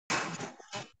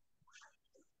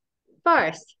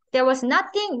First, there was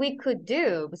nothing we could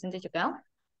do. 무슨 뜻일까요?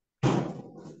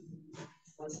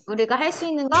 우리가 할 수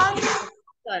있는 건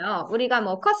없어요. 우리가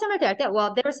뭐 커스텀을 대할 때,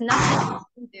 well, there's nothing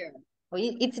we can do.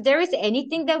 If there is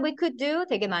anything that we could do,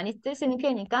 되게 많이 쓰는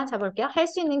표현이니까 잡아볼게요. 할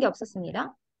수 있는 게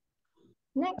없었습니다.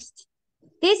 Next.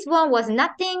 This one was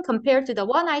nothing compared to the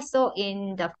one I saw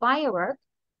in the fireworks.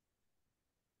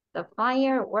 The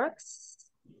fireworks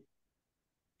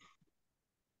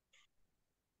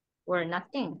were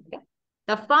nothing. Okay?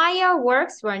 The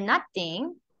fireworks were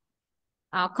nothing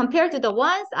compared to the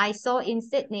ones I saw in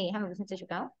Sydney. 하면 무슨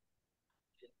뜻일까요?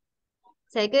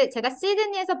 제가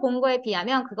시드니에서 본 거에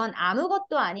비하면 그건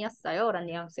아무것도 아니었어요. 라는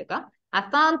뉘앙스가. I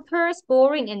found Perth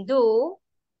boring and dull.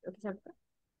 이렇게 잡을까?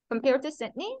 Compared to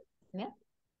Sydney. 그러면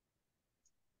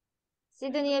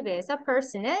시드니에 비해서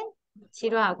Perth는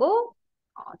지루하고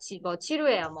뭐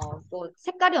지루해요. 뭐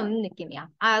색깔이 없는 느낌이야.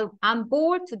 I'm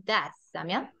bored to death.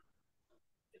 하면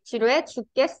지루해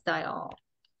죽겠어요.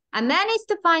 I managed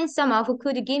to find someone who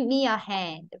could give me a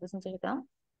hand. 무슨 뜻일까요?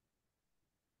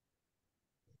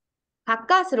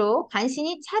 가까스로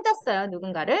간신히 찾았어요.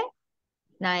 누군가를.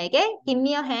 나에게 give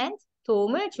me a hand.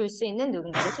 도움을 줄 수 있는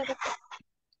누군가를 찾았어요.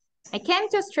 I came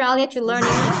to Australia to learn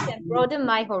English and broaden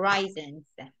my horizons.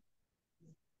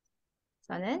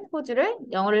 저는 호주를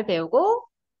영어를 배우고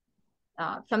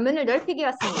견문을 넓히기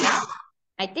왔습니다.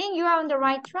 I think you are on the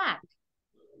right track.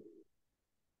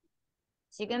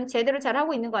 지금 제대로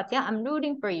잘하고 있는 것 같아요. I'm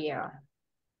rooting for you.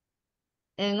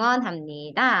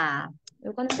 응원합니다.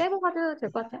 이거는 빼고 가도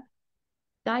될 것 같아요.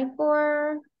 Die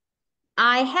for.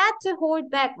 I had to hold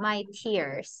back my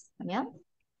tears. 하면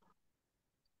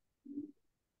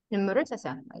눈물을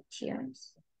쳤어요. My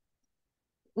tears.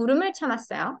 울음을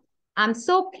참았어요. I'm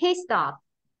so pissed off.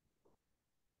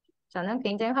 저는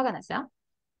굉장히 화가 났어요.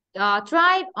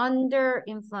 Drive under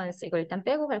influence. 이걸 일단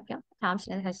빼고 갈게요. 다음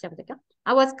시간에 다시 시작할게요.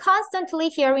 I was constantly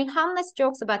hearing harmless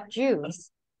jokes about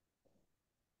Jews.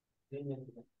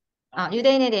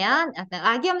 유대인에 대한 약간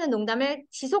악의 없는 농담을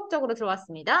지속적으로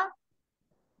들어왔습니다.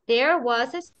 There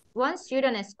was one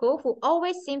student at school who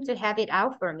always seemed to have it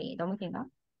out for me. 너무 긴가?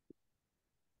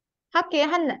 학교에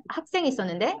한 학생이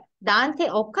있었는데 나한테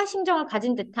억하심정을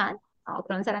가진 듯한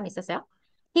그런 사람이 있었어요.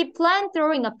 He planned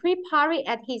throwing a pre-party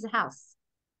at his house.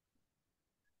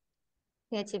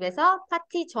 그의 집에서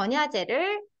파티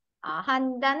전야제를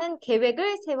한다는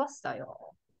계획을 세웠어요.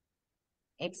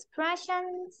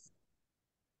 Expressions.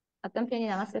 어떤 표현이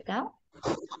남았을까요?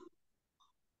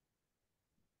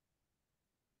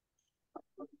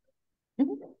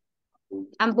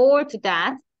 I'm bored to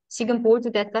death. 지금 bored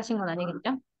to death 가신 건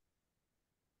아니겠죠?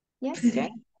 Yes, Jay?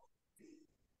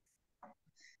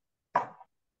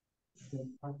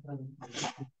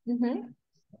 Mm-hmm.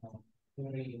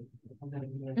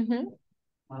 Mm-hmm.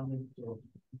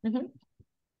 Mm-hmm.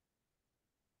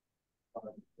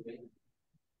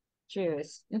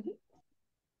 Juice. Mm-hmm.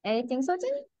 Anything,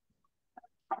 Sojin?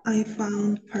 I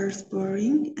found Perth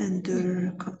boring and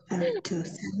dull compared to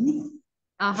Sydney.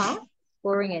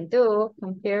 Boring and dull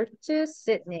compared to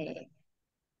Sydney.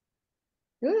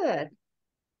 Good.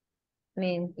 I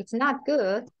mean, it's not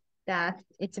good that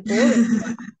it's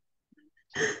boring.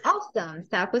 Awesome.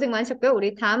 자, 고생 많으셨고요.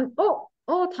 우리 다음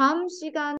시간